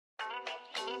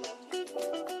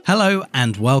Hello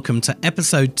and welcome to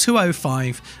episode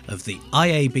 205 of the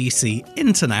IABC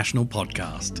International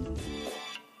Podcast.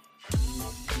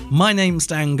 My name's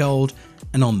Dan Gold,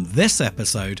 and on this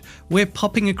episode, we're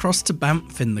popping across to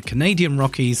Banff in the Canadian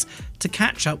Rockies to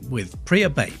catch up with Priya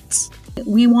Bates.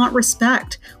 We want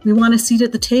respect. We want a seat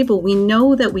at the table. We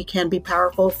know that we can be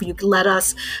powerful if you let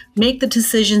us make the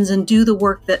decisions and do the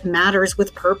work that matters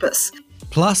with purpose.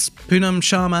 Plus, Poonam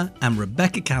Sharma and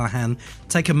Rebecca Callahan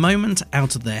take a moment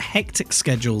out of their hectic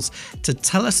schedules to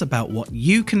tell us about what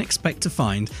you can expect to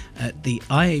find at the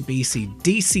IABC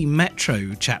DC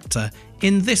Metro chapter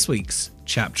in this week's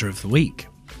Chapter of the Week.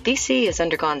 DC has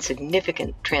undergone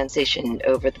significant transition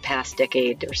over the past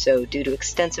decade or so due to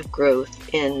extensive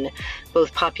growth in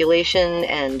both population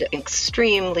and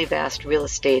extremely vast real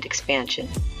estate expansion.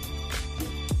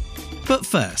 But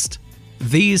first,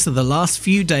 these are the last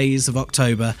few days of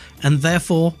October and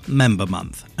therefore Member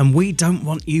Month, and we don't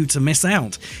want you to miss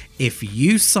out. If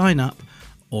you sign up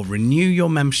or renew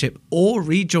your membership or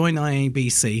rejoin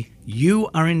IABC, you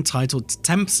are entitled to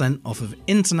 10% off of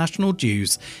international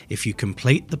dues if you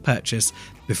complete the purchase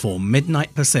before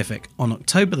midnight Pacific on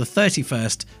October the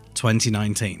 31st,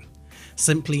 2019.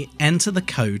 Simply enter the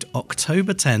code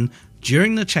October10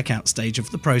 during the checkout stage of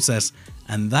the process,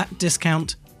 and that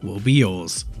discount will be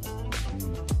yours.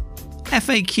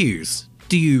 FAQs.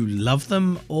 Do you love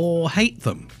them or hate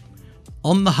them?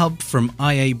 On the hub from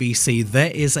IABC,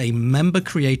 there is a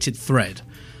member-created thread.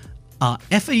 Are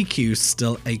FAQs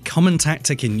still a common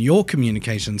tactic in your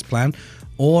communications plan,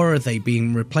 or are they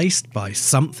being replaced by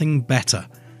something better?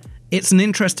 It's an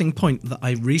interesting point that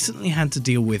I recently had to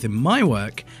deal with in my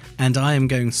work, and I am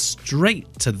going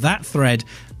straight to that thread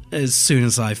as soon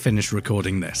as I finish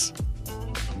recording this.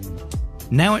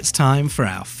 Now it's time for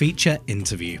our feature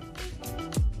interview.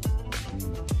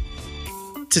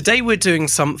 Today we're doing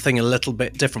something a little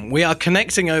bit different. We are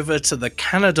connecting over to the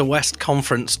Canada West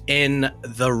Conference in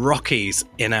the Rockies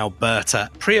in Alberta.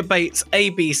 Priya Bates,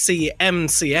 ABC,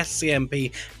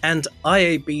 MCSCMP and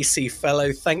IABC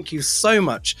Fellow, thank you so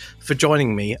much for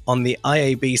joining me on the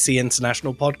IABC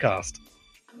International Podcast.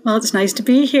 Well, it's nice to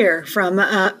be here from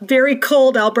very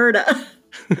cold Alberta.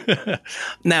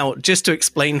 Now, just to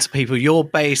explain to people, you're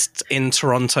based in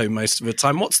Toronto most of the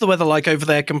time. What's the weather like over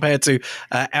there compared to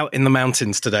out in the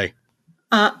mountains today?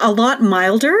 A lot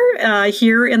milder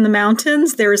here in the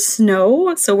mountains. There's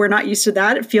snow, so we're not used to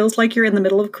that. It feels like you're in the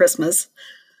middle of Christmas.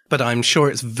 But I'm sure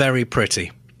it's very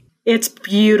pretty. It's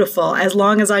beautiful. As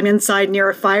long as I'm inside near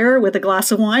a fire with a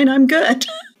glass of wine, I'm good.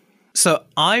 So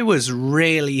I was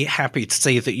really happy to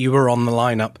see that you were on the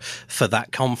lineup for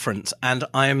that conference, and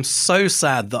I am so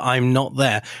sad that I'm not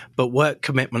there, but work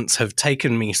commitments have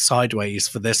taken me sideways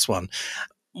for this one.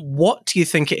 What do you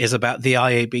think it is about the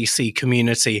IABC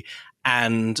community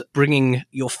and bringing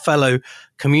your fellow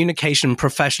communication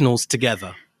professionals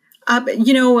together?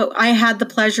 I had the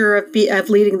pleasure of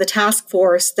leading the task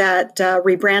force that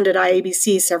rebranded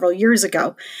IABC several years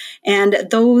ago. And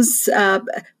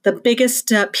the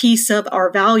biggest piece of our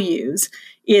values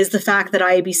is the fact that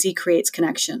IABC creates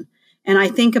connection. And I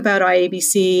think about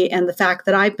IABC and the fact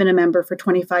that I've been a member for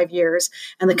 25 years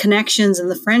and the connections and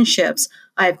the friendships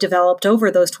I've developed over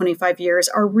those 25 years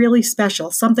are really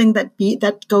special, something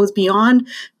that goes beyond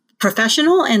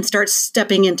professional and starts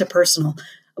stepping into personal.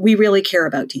 We really care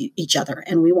about each other,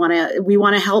 and we want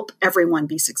to help everyone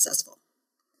be successful.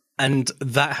 And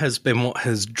that has been what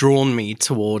has drawn me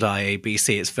toward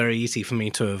IABC. It's very easy for me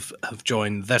to have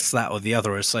joined this, that, or the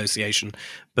other association,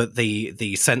 but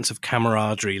the sense of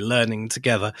camaraderie, learning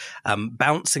together,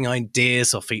 bouncing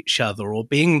ideas off each other, or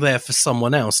being there for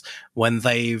someone else when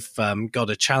they've got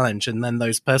a challenge, and then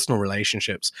those personal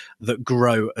relationships that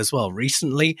grow as well.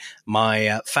 Recently,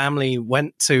 my family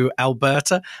went to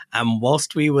Alberta, and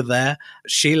whilst we were there,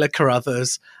 Sheila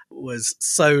Carruthers was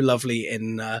so lovely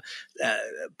in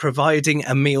providing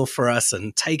a meal for us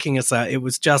and taking us out. It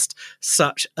was just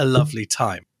such a lovely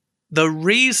time. The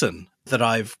reason that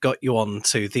I've got you on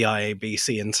to the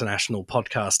IABC International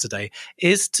Podcast today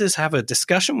is to have a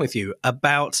discussion with you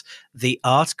about the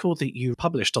article that you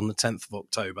published on the 10th of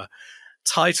October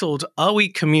titled, Are We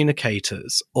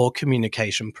Communicators or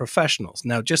Communication Professionals?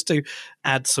 Now, just to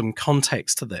add some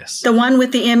context to this. The one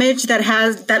with the image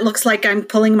that looks like I'm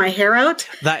pulling my hair out?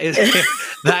 That is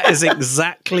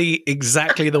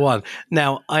exactly the one.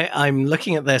 Now, I'm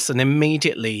looking at this and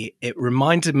immediately it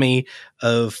reminded me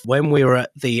of when we were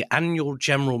at the annual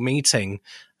general meeting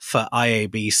for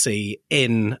IABC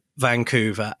in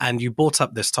Vancouver, and you brought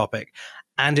up this topic,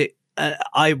 and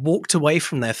I walked away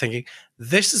from there thinking,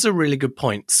 this is a really good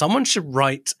point. Someone should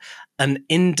write an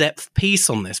in-depth piece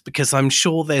on this because I'm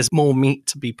sure there's more meat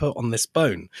to be put on this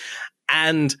bone.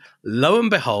 And lo and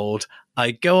behold,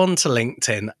 I go onto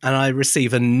LinkedIn and I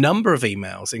receive a number of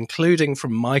emails, including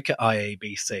from Mike at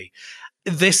IABC.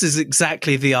 This is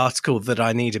exactly the article that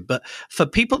I needed. But for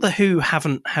people who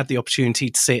haven't had the opportunity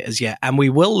to see it as yet, and we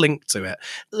will link to it,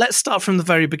 let's start from the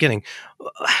very beginning.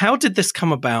 How did this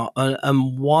come about,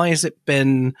 and why has it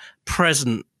been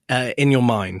present in your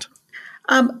mind?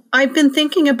 I've been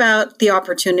thinking about the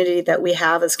opportunity that we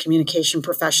have as communication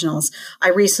professionals. I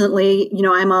recently,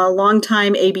 I'm a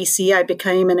longtime ABC. I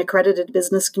became an accredited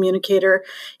business communicator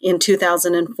in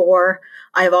 2004.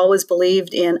 I've always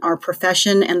believed in our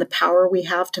profession and the power we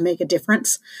have to make a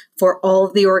difference for all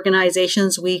of the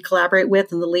organizations we collaborate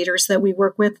with and the leaders that we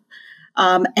work with.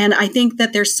 And I think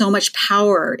that there's so much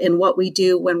power in what we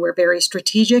do when we're very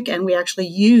strategic and we actually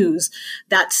use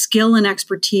that skill and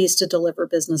expertise to deliver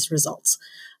business results.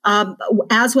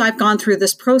 As I've gone through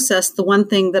this process, the one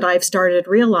thing that I've started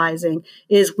realizing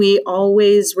is we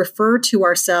always refer to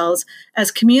ourselves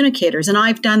as communicators. And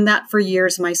I've done that for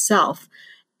years myself.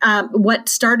 I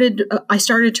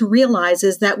started to realize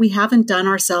is that we haven't done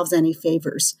ourselves any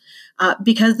favors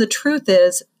because the truth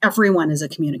is everyone is a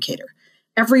communicator.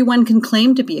 Everyone can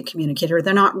claim to be a communicator.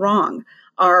 They're not wrong.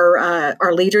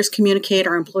 Our leaders communicate,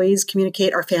 our employees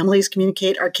communicate, our families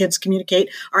communicate, our kids communicate,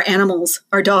 our animals,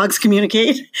 our dogs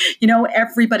communicate.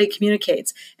 Everybody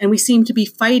communicates. And we seem to be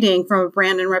fighting from a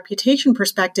brand and reputation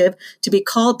perspective to be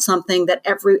called something that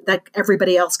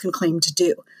everybody else can claim to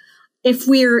do.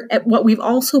 What we've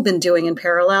also been doing in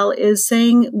parallel is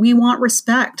saying we want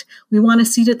respect. We want a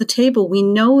seat at the table. We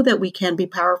know that we can be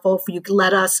powerful if you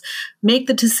let us make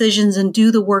the decisions and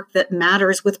do the work that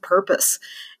matters with purpose.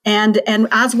 And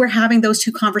as we're having those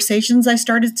two conversations, I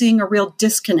started seeing a real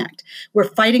disconnect. We're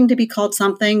fighting to be called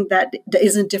something that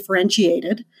isn't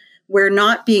differentiated. We're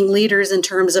not being leaders in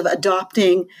terms of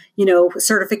adopting,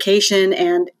 certification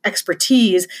and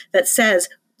expertise that says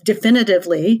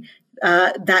definitively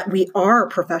that we are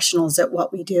professionals at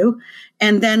what we do.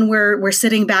 And then we're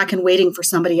sitting back and waiting for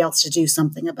somebody else to do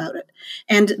something about it.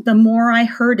 And the more I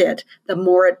heard it, the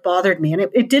more it bothered me. And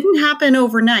it didn't happen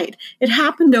overnight. It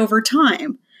happened over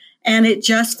time. And it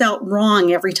just felt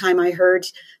wrong every time I heard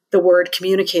the word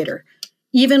communicator.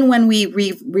 Even when we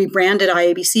rebranded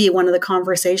IABC, one of the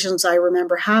conversations I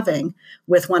remember having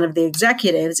with one of the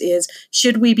executives is,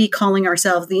 should we be calling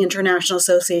ourselves the International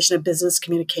Association of Business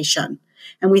Communication?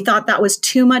 And we thought that was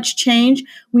too much change.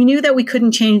 We knew that we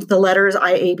couldn't change the letters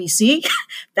IABC.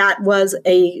 That was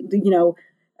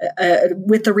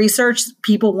with the research,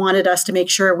 people wanted us to make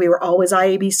sure we were always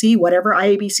IABC, whatever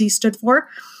IABC stood for.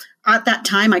 At that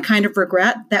time, I kind of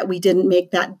regret that we didn't make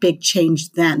that big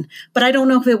change then. But I don't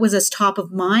know if it was as top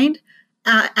of mind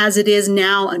as it is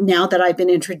now that I've been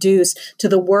introduced to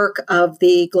the work of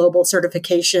the Global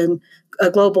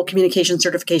Communication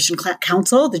Certification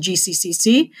Council, the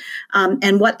GCCC,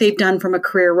 and what they've done from a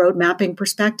career road mapping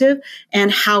perspective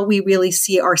and how we really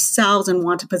see ourselves and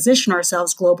want to position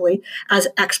ourselves globally as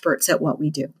experts at what we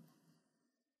do.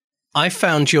 I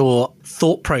found your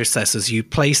thought process as you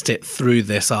placed it through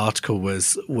this article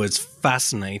was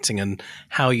fascinating, and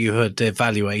how you had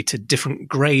evaluated different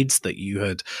grades that you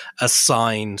had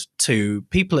assigned to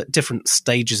people at different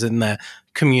stages in their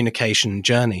communication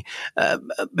journey.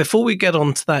 Before we get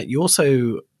on to that, you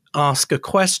also ask a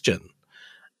question.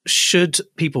 Should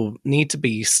people need to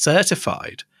be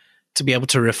certified to be able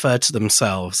to refer to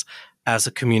themselves as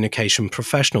a communication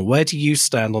professional? Where do you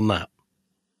stand on that?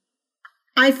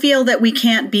 I feel that we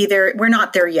can't be there. We're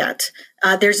not there yet.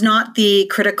 There's not the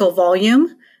critical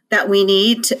volume that we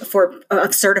need for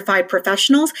certified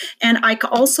professionals. And I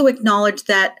also acknowledge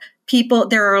that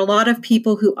there are a lot of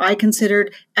people who I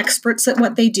considered experts at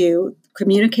what they do,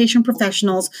 communication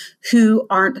professionals who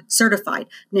aren't certified.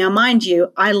 Now, mind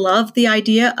you, I love the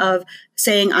idea of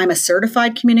saying I'm a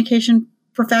certified communication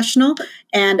professional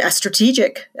and a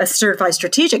certified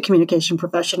strategic communication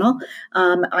professional.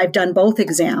 I've done both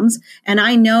exams, and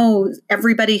I know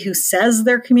everybody who says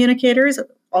they're communicators,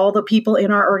 all the people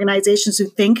in our organizations who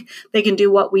think they can do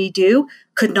what we do,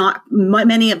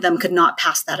 many of them could not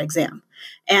pass that exam.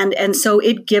 And so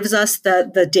it gives us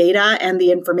the data and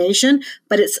the information,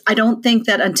 but I don't think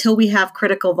that until we have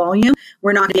critical volume,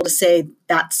 we're not able to say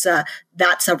that's a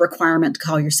requirement to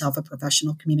call yourself a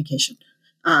professional communication.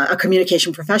 A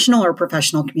communication professional or a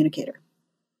professional communicator.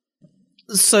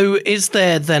 So is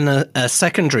there then a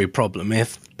secondary problem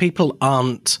if people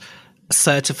aren't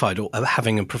certified or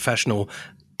having a professional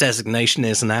designation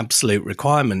is an absolute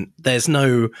requirement? There's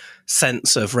no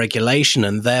sense of regulation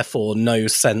and therefore no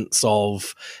sense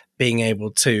of being able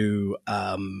to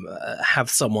have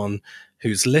someone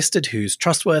who's listed, who's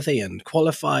trustworthy and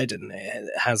qualified and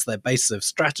has their basis of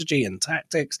strategy and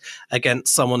tactics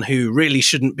against someone who really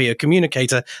shouldn't be a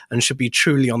communicator and should be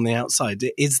truly on the outside.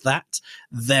 Is that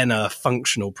then a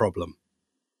functional problem?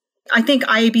 I think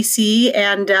IABC,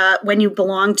 and when you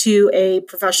belong to a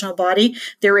professional body,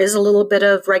 there is a little bit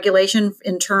of regulation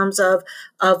in terms of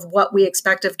what we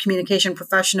expect of communication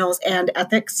professionals and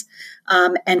ethics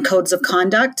and codes of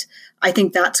conduct. I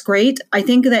think that's great. I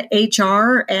think that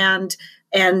HR and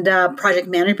project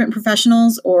management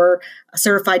professionals or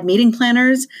certified meeting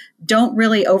planners don't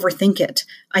really overthink it.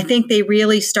 I think they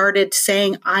really started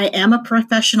saying, I am a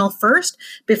professional first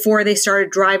before they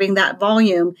started driving that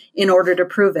volume in order to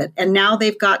prove it. And now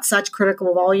they've got such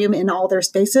critical volume in all their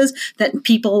spaces that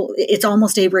it's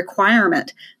almost a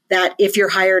requirement that if you're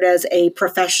hired as a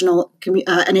professional,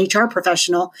 an HR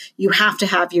professional, you have to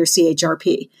have your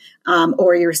CHRP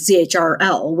or your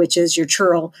CHRL, which is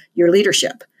your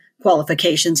leadership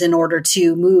qualifications in order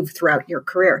to move throughout your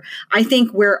career. I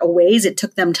think we're a ways. It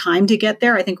took them time to get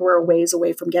there. I think we're a ways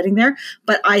away from getting there.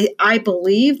 But I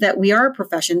believe that we are a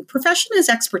profession. Profession is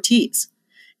expertise.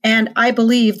 And I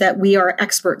believe that we are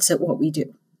experts at what we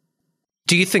do.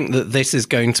 Do you think that this is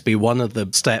going to be one of the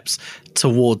steps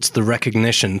towards the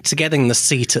recognition, to getting the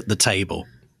seat at the table?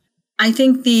 I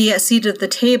think the seat at the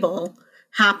table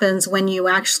happens when you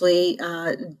actually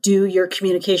do your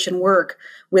communication work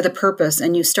with a purpose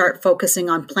and you start focusing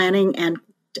on planning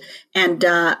and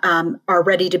are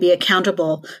ready to be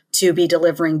accountable to be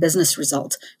delivering business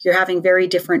results. You're having very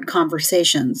different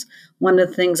conversations. One of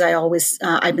the things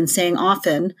I've been saying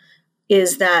often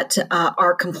is that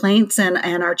our complaints and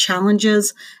our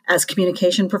challenges as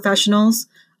communication professionals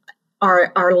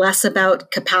are less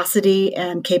about capacity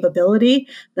and capability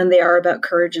than they are about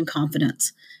courage and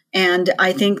confidence. And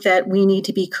I think that we need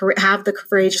to have the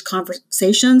courageous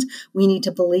conversations. We need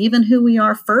to believe in who we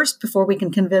are first before we can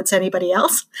convince anybody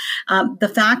else. The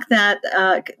fact that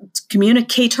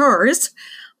communicators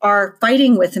are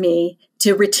fighting with me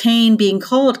to retain being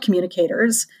called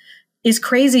communicators is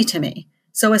crazy to me.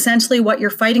 So essentially what you're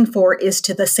fighting for is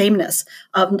to the sameness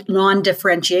of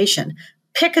non-differentiation.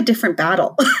 Pick a different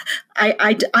battle.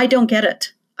 I don't get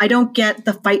it. I don't get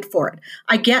the fight for it.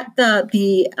 I get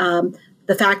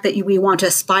the fact that we want to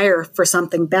aspire for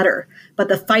something better, but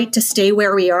the fight to stay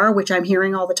where we are, which I'm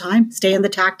hearing all the time, stay in the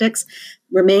tactics,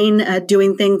 remain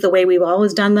doing things the way we've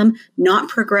always done them, not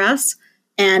progress,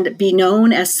 and be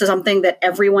known as something that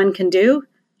everyone can do.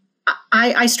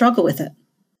 I struggle with it.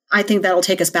 I think that'll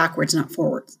take us backwards, not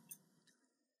forwards.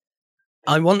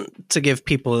 I want to give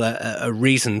people a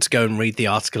reason to go and read the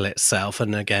article itself.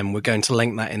 And again, we're going to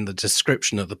link that in the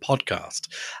description of the podcast.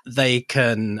 They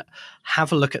can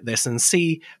have a look at this and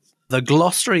see the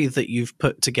glossary that you've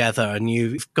put together, and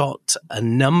you've got a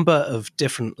number of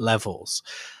different levels.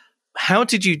 How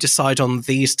did you decide on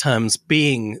these terms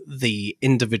being the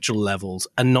individual levels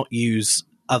and not use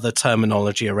other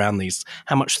terminology around these?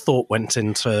 How much thought went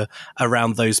into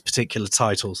around those particular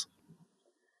titles?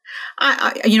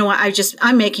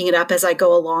 I'm making it up as I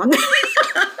go along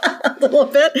a little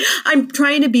bit. I'm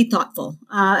trying to be thoughtful.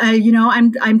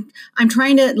 I'm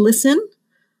trying to listen.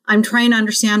 I'm trying to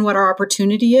understand what our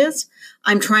opportunity is.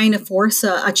 I'm trying to force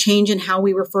a change in how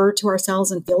we refer to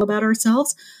ourselves and feel about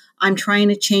ourselves. I'm trying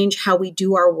to change how we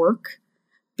do our work,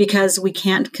 because we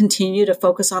can't continue to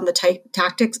focus on the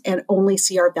tactics and only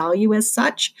see our value as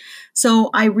such. So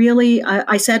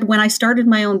I said when I started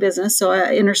my own business, so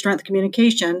Inner Strength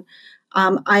Communication,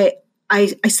 I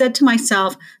said to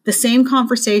myself, the same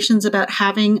conversations about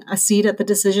having a seat at the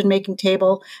decision-making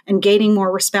table and gaining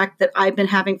more respect that I've been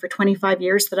having for 25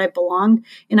 years that I've belonged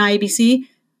in IABC,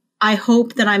 I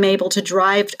hope that I'm able to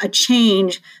drive a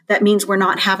change that means we're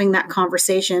not having that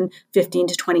conversation 15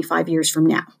 to 25 years from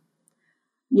now.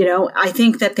 I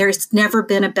think that there's never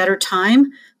been a better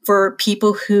time for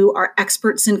people who are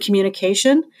experts in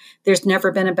communication. There's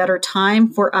never been a better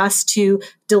time for us to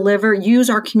use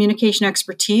our communication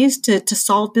expertise to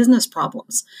solve business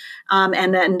problems.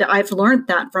 And I've learned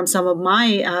that from some of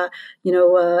my,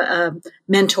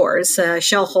 mentors,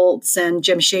 Shell Holtz and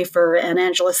Jim Schaefer and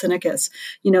Angela Sinicus,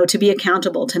 to be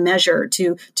accountable, to measure,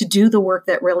 to do the work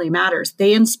that really matters.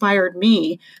 They inspired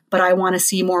me, but I want to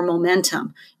see more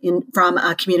momentum from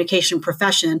a communication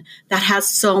profession that has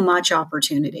so much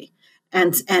opportunity.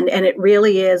 And it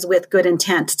really is with good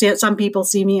intent. Some people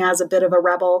see me as a bit of a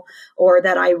rebel, or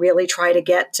that I really try to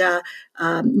get,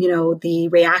 the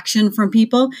reaction from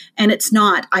people. And it's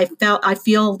not. I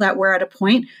feel that we're at a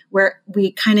point where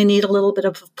we kind of need a little bit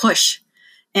of a push.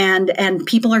 And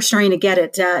people are starting to get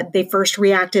it. They first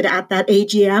reacted at that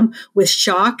AGM with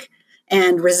shock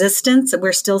and resistance.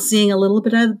 We're still seeing a little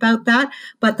bit about that.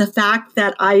 But the fact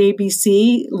that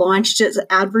IABC launched its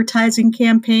advertising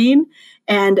campaign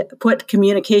and put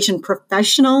communication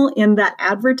professional in that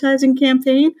advertising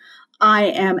campaign, I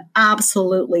am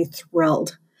absolutely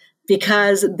thrilled.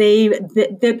 Because and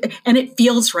it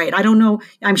feels right. I don't know.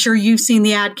 I'm sure you've seen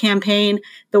the ad campaign,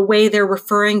 the way they're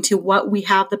referring to what we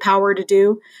have the power to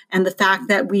do, and the fact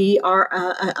that we are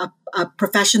a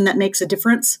profession that makes a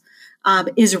difference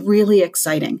is really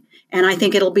exciting. And I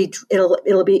think we'll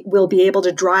be able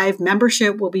to drive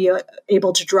membership. We'll be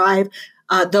able to drive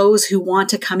those who want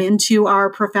to come into our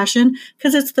profession,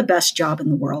 because it's the best job in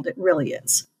the world. It really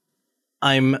is.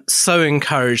 I'm so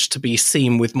encouraged to be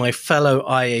seen with my fellow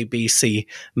IABC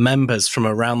members from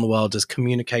around the world as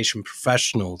communication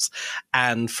professionals,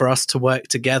 and for us to work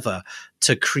together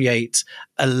to create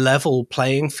a level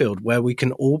playing field where we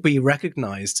can all be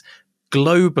recognized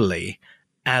globally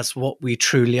as what we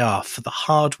truly are, for the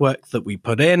hard work that we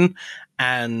put in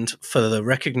and for the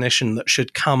recognition that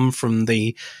should come from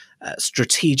the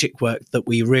strategic work that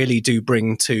we really do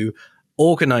bring to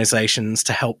organizations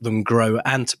to help them grow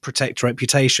and to protect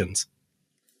reputations.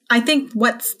 I think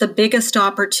what's the biggest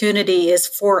opportunity is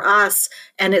for us,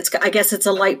 and I guess it's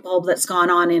a light bulb that's gone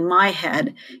on in my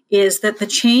head, is that the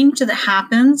change that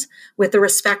happens with the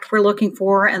respect we're looking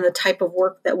for and the type of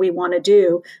work that we want to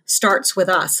do starts with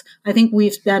us. I think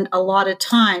we've spent a lot of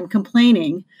time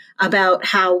complaining about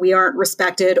how we aren't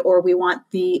respected, or we want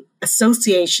the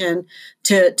association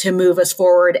to move us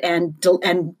forward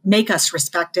and make us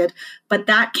respected. But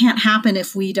that can't happen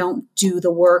if we don't do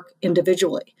the work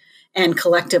individually and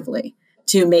collectively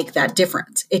to make that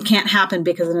difference. It can't happen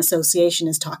because an association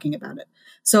is talking about it.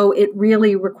 So it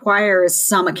really requires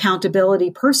some accountability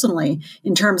personally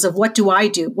in terms of, what do I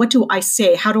do? What do I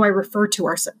say? How do I refer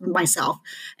to myself?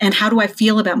 And how do I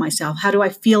feel about myself? How do I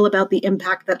feel about the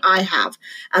impact that I have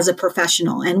as a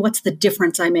professional? And what's the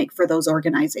difference I make for those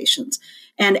organizations?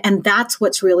 And that's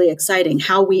what's really exciting,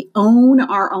 how we own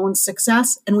our own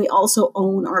success, and we also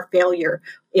own our failure,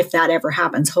 if that ever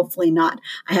happens. Hopefully not.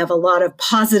 I have a lot of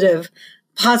positive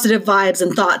vibes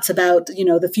and thoughts about,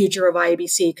 the future of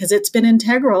IABC, because it's been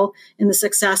integral in the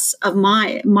success of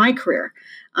my career.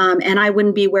 And I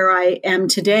wouldn't be where I am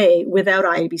today without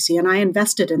IABC. And I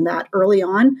invested in that early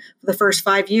on. For the first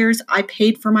 5 years, I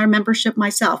paid for my membership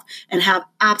myself and have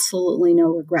absolutely no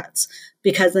regrets,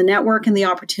 because the network and the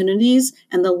opportunities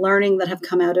and the learning that have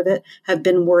come out of it have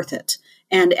been worth it.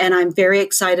 And I'm very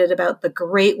excited about the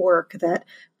great work that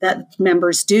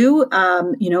members do,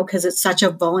 because it's such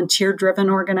a volunteer-driven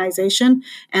organization.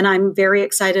 And I'm very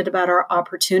excited about our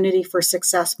opportunity for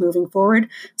success moving forward,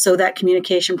 so that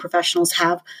communication professionals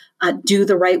do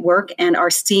the right work and are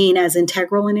seen as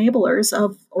integral enablers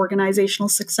of organizational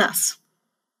success.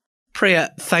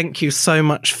 Priya, thank you so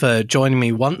much for joining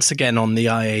me once again on the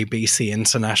IABC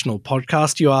International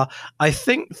podcast. You are, I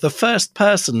think, the first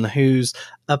person who's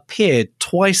appeared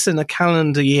twice in a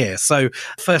calendar year. So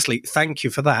firstly, thank you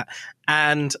for that.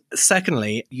 And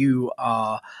secondly, you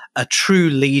are a true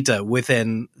leader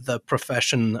within the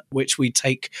profession, which we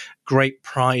take great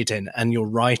pride in. And your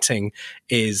writing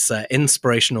is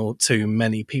inspirational to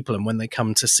many people. And when they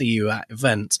come to see you at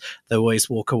events, they always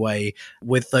walk away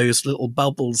with those little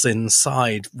bubbles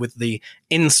inside, with the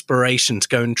inspiration to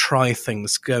go and try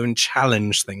things, go and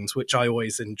challenge things, which I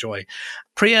always enjoy.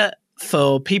 Priya,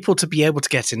 for people to be able to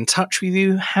get in touch with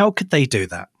you, how could they do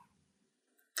that?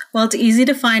 Well, it's easy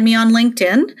to find me on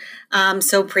LinkedIn.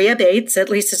 So Priya Bates, at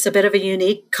least it's a bit of a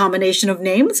unique combination of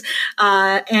names.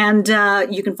 And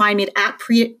you can find me at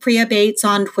Priya Bates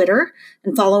on Twitter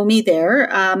and follow me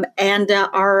there. And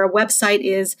our website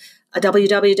is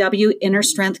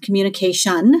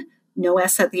www.innerstrengthcommunication, no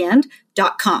S at the end,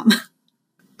 .com.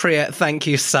 Priya, thank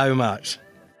you so much.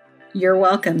 You're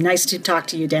welcome. Nice to talk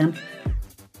to you, Dan.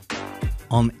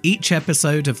 On each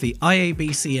episode of the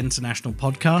IABC International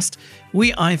podcast,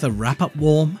 we either wrap up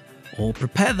warm or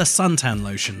prepare the suntan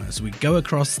lotion as we go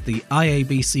across the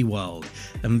IABC world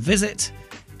and visit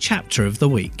Chapter of the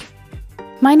Week.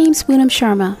 My name's Poonam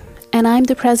Sharma, and I'm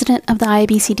the president of the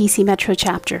IABC DC Metro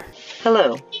chapter.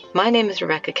 Hello, my name is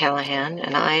Rebecca Callahan,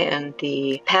 and I am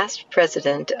the past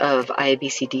president of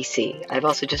IABC DC. I've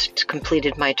also just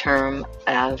completed my term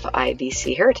of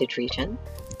IABC Heritage Region.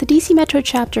 The DC Metro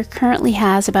chapter currently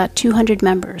has about 200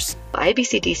 members.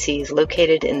 IABC DC is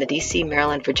located in the DC,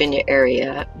 Maryland, Virginia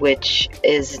area, which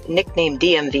is nicknamed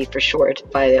DMV for short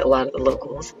by a lot of the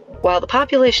locals. While the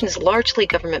population is largely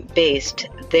government-based,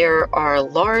 there are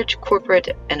large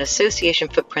corporate and association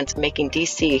footprints making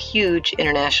DC a huge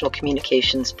international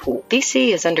communications pool.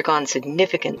 DC has undergone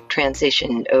significant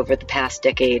transition over the past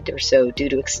decade or so due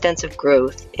to extensive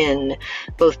growth in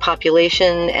both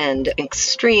population and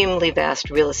extremely vast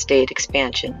real estate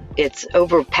expansion. It's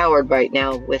overpowered right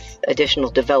now with additional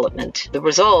development. The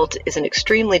result is an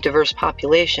extremely diverse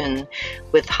population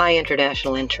with high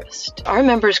international interest. Our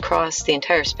members cross the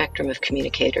entire spectrum of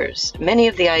communicators. Many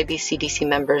of the IABC-DC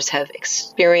members have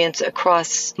experience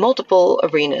across multiple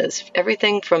arenas,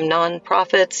 everything from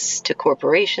nonprofits to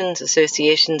corporations,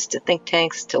 associations to think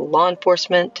tanks to law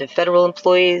enforcement to federal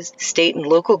employees, state and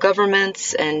local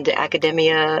governments, and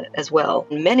academia as well.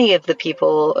 Many of the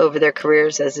people over their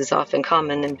careers, as is often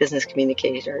common in business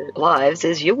communicator lives,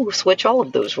 is you will switch all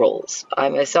of those roles. I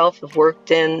myself have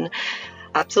worked in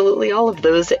absolutely all of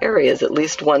those areas at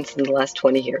least once in the last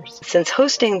 20 years. Since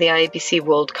hosting the IABC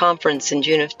World Conference in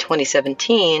June of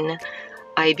 2017,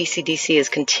 IABC-DC has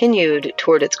continued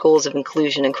toward its goals of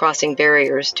inclusion and crossing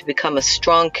barriers to become a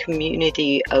strong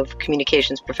community of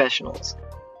communications professionals.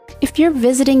 If you're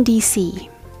visiting DC,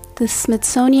 the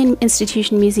Smithsonian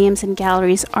Institution museums and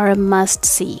galleries are a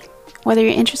must-see. Whether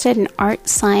you're interested in art,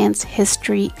 science,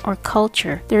 history, or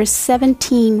culture, there are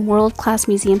 17 world-class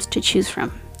museums to choose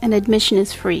from, and admission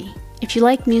is free. If you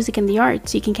like music and the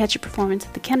arts, you can catch a performance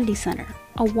at the Kennedy Center.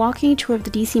 A walking tour of the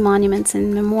DC monuments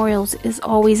and memorials is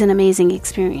always an amazing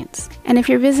experience. And if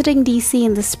you're visiting DC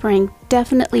in the spring,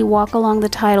 definitely walk along the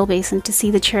tidal basin to see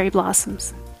the cherry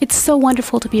blossoms. It's so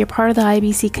wonderful to be a part of the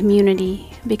IABC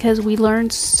community because we learn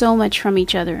so much from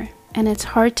each other, and it's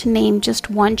hard to name just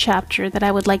one chapter that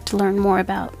I would like to learn more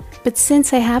about. But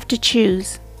since I have to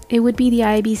choose, it would be the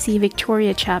IABC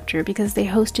Victoria chapter because they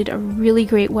hosted a really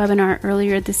great webinar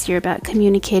earlier this year about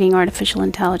communicating artificial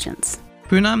intelligence.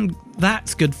 Poonam,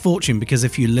 that's good fortune because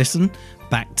if you listen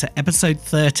back to episode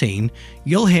 13,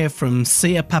 you'll hear from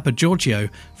Sia Papagiorgio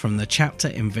from the chapter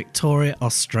in Victoria,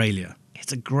 Australia.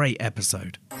 It's a great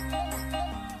episode.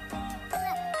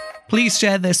 Please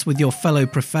share this with your fellow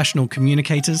professional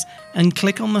communicators and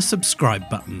click on the subscribe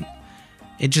button.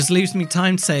 It just leaves me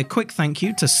time to say a quick thank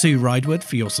you to Sue Ridewood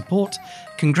for your support,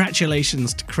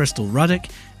 congratulations to Crystal Ruddock,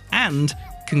 and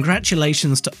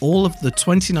congratulations to all of the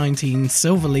 2019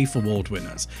 Silver Leaf Award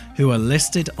winners who are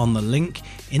listed on the link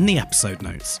in the episode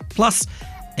notes. Plus,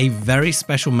 a very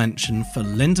special mention for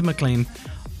Linda McLean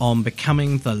on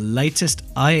becoming the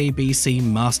latest IABC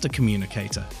Master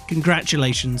Communicator.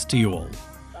 Congratulations to you all.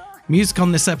 Music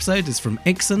on this episode is from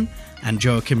Ixon and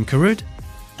Joachim Karud,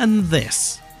 and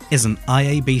this is an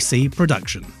IABC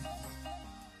production.